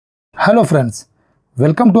Hello friends,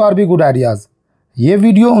 welcome to RB good ideas. ये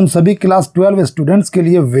video उन सभी क्लास 12 स्टूडेंट्स के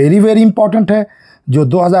लिए वेरी इंपॉर्टेंट है जो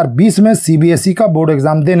 2020 में सीबीएसई का बोर्ड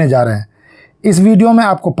एग्ज़ाम देने जा रहे हैं। इस वीडियो में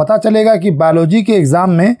आपको पता चलेगा कि बायोलॉजी के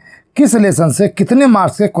एग्ज़ाम में किस लेसन से कितने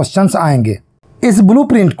मार्क्स के क्वेश्चंस आएंगे। इस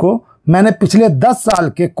ब्लूप्रिंट को मैंने पिछले 10 साल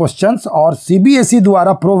के क्वेश्चंस और सीबीएसई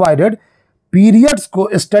द्वारा प्रोवाइडेड पीरियड्स को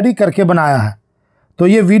स्टडी करके बनाया है। तो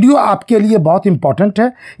ये वीडियो आपके लिए बहुत इंपॉर्टेंट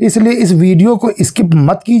है, इसलिए इस वीडियो को स्किप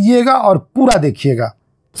मत कीजिएगा और पूरा देखिएगा।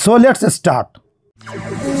 So let's start.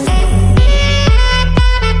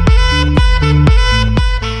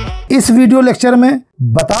 इस वीडियो लेक्चर में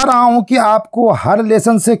बता रहा हूं कि आपको हर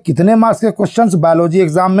लेसन से कितने मार्क्स के क्वेश्चंस बायोलॉजी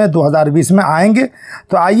एग्जाम में 2020 में आएंगे।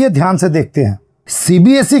 तो आइए ध्यान से देखते हैं।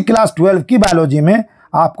 सीबीएसई क्लास 12 की बायोलॉजी में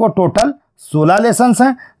आपको टोटल 16 लेसन्स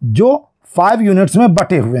हैं जो 5 यूनिट्स में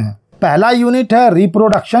बटे हुए हैं। पहला यूनिट है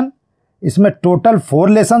रिप्रोडक्शन, इसमें टोटल 4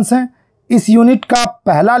 लेसन्स हैं। इस यूनिट का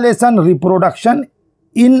पहला लेसन रिप्रोडक्शन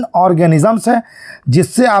इन ऑर्गेनिजम्स है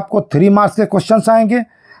जिससे आपको 3 मार्क्स के क्वेश्चंस आएंगे।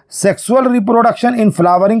 Sexual reproduction in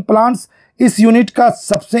flowering plants इस यूनिट का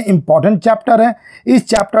सबसे इंपॉर्टेंट चैप्टर है। इस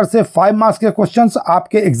चैप्टर से 5 मार्क्स के क्वेश्चंस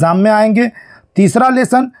आपके एग्जाम में आएंगे। तीसरा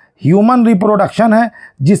लेसन ह्यूमन रिप्रोडक्शन है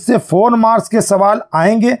जिससे 4 मार्क्स के सवाल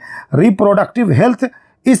आएंगे। रिप्रोडक्टिव हेल्थ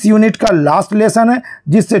इस यूनिट का लास्ट लेसन है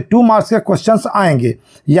जिससे 2 मार्क्स के क्वेश्चंस आएंगे।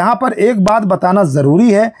 यहाँ पर एक बात बताना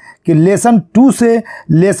ज़रूरी है कि लेसन 2 से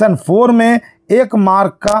लेसन 4 में 1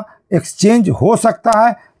 मार्क का एक्सचेंज हो सकता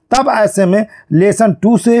है। तब ऐसे में लेसन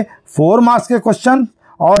 2 से 4 मार्क्स के क्वेश्चन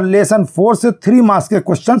और लेसन 4 से 3 मार्क्स के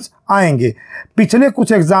क्वेश्चंस आएंगे। पिछले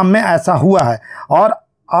कुछ एग्ज़ाम में ऐसा हुआ है और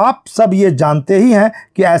आप सब ये जानते ही हैं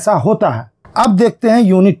कि ऐसा होता है। अब देखते हैं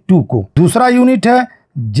यूनिट 2 को। दूसरा यूनिट है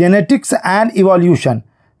जेनेटिक्स एंड इवोल्यूशन।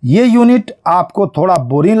 ये यूनिट आपको थोड़ा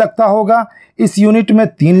बोरिंग लगता होगा। इस यूनिट में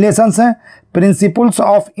 3 लेसन्स हैं। Principles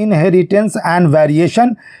of inheritance and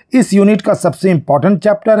variation इस यूनिट का सबसे इंपॉर्टेंट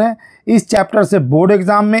चैप्टर है। इस चैप्टर से बोर्ड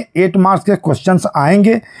एग्जाम में 8 मार्क्स के क्वेश्चंस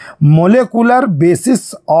आएंगे। मोलेकुलर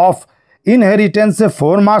बेसिस ऑफ इनहेरिटेंस से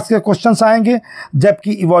 4 मार्क्स के क्वेश्चंस आएंगे,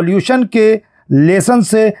 जबकि इवोल्यूशन के लेसन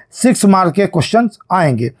से 6 मार्क्स के क्वेश्चंस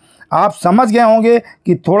आएंगे। आप समझ गए होंगे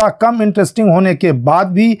कि थोड़ा कम इंटरेस्टिंग होने के बाद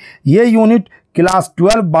भी ये यूनिट क्लास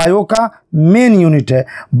 12 बायो का मेन यूनिट है,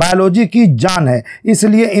 बायोलॉजी की जान है।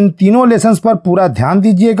 इसलिए इन तीनों लेसन्स पर पूरा ध्यान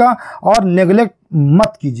दीजिएगा और नेग्लेक्ट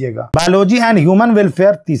मत कीजिएगा। बायोलॉजी एंड ह्यूमन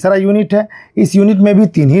वेलफेयर तीसरा यूनिट है। इस यूनिट में भी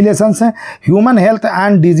 3 ही लेसन्स हैं। ह्यूमन हेल्थ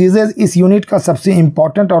एंड डिजीजेज इस यूनिट का सबसे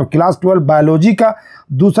इंपॉर्टेंट और क्लास 12 बायोलॉजी का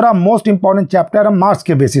दूसरा मोस्ट इंपॉर्टेंट चैप्टर है मार्क्स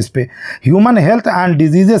के बेसिस पे। ह्यूमन हेल्थ एंड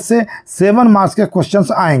डिजीजेज से 7 मार्क्स के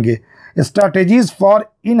क्वेश्चंस आएंगे। Strategies for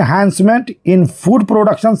इनहैंसमेंट in food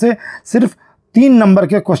production से सिर्फ 3 नंबर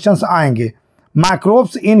के क्वेश्चंस आएंगे।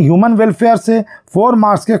 माइक्रोब्स इन ह्यूमन वेलफेयर से 4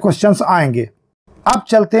 मार्क्स के क्वेश्चंस आएंगे। अब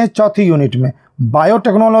चलते हैं चौथी यूनिट में,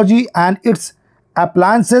 biotechnology and it's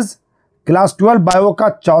appliances. Class 12 bio का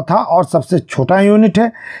चौथा और सबसे छोटा यूनिट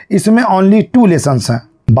है। इसमें ओनली 2 लेसन्स हैं।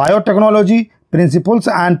 बायोटेक्नोलॉजी प्रिंसिपल्स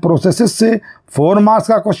एंड प्रोसेसेस से 4 मार्क्स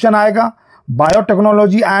का क्वेश्चन आएगा।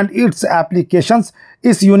 बायोटेक्नोलॉजी एंड इट्स एप्लीकेशंस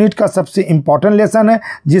इस यूनिट का सबसे इंपॉर्टेंट लेसन है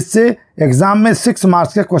जिससे एग्जाम में 6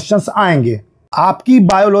 मार्क्स के क्वेश्चंस आएंगे। आपकी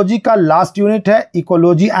बायोलॉजी का लास्ट यूनिट है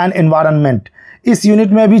इकोलॉजी एंड एनवायरनमेंट। इस यूनिट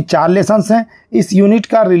में भी 4 लेसन्स हैं। इस यूनिट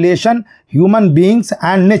का relation human beings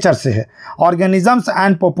and nature से है। ऑर्गेनिजम्स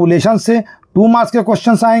एंड पॉपुलेशन से 2 मार्क्स के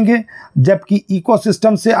क्वेश्चंस आएंगे, जबकि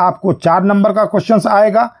इकोसिस्टम से आपको 4 नंबर का क्वेश्चंस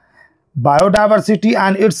आएगा। बायोडाइवर्सिटी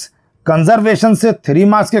एंड इट्स कंजर्वेशन से 3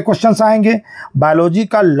 मार्क्स के क्वेश्चंस आएंगे। बायोलॉजी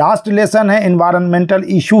का लास्ट लेसन है एनवायरमेंटल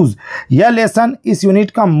इश्यूज। यह लेसन इस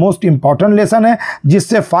यूनिट का मोस्ट इंपॉर्टेंट लेसन है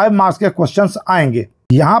जिससे 5 मार्क्स के क्वेश्चंस आएंगे।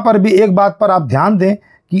 यहाँ पर भी एक बात पर आप ध्यान दें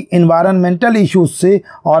कि एनवायरमेंटल इश्यूज से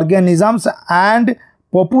ऑर्गेनिजम्स एंड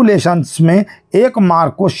पॉपुलेशंस में 1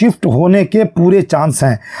 मार्क को शिफ्ट होने के पूरे चांस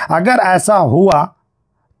हैं। अगर ऐसा हुआ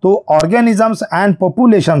तो ऑर्गेनिजम्स एंड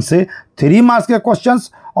पॉपुलेशन से 3 मार्क्स के क्वेश्चंस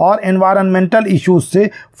और एनवायरमेंटल इश्यूज से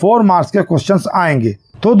 4 मार्क्स के क्वेश्चंस आएंगे।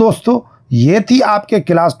 तो दोस्तों, ये थी आपके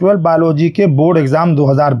क्लास 12 बायोलॉजी के बोर्ड एग्ज़ाम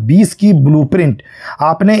 2020 की ब्लूप्रिंट।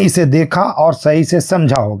 आपने इसे देखा और सही से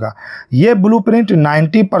समझा होगा। ये ब्लूप्रिंट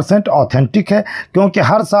 90% ऑथेंटिक है क्योंकि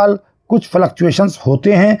हर साल कुछ फ्लक्चुएशंस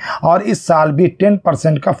होते हैं और इस साल भी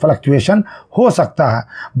 10% का फ्लक्चुएशन हो सकता है।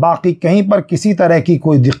 बाकी कहीं पर किसी तरह की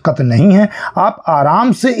कोई दिक्कत नहीं है। आप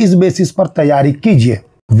आराम से इस बेसिस पर तैयारी कीजिए।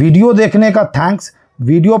 वीडियो देखने का थैंक्स।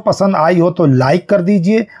 वीडियो पसंद आई हो तो लाइक कर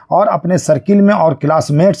दीजिए और अपने सर्किल में और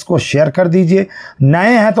क्लासमेट्स को शेयर कर दीजिए।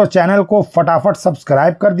 नए हैं तो चैनल को फटाफट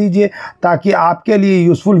सब्सक्राइब कर दीजिए ताकि आपके लिए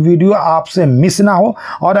यूज़फुल वीडियो आपसे मिस ना हो।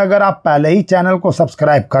 और अगर आप पहले ही चैनल को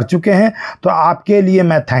सब्सक्राइब कर चुके हैं तो आपके लिए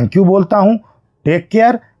मैं थैंक यू बोलता हूँ। Take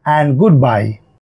care and good bye.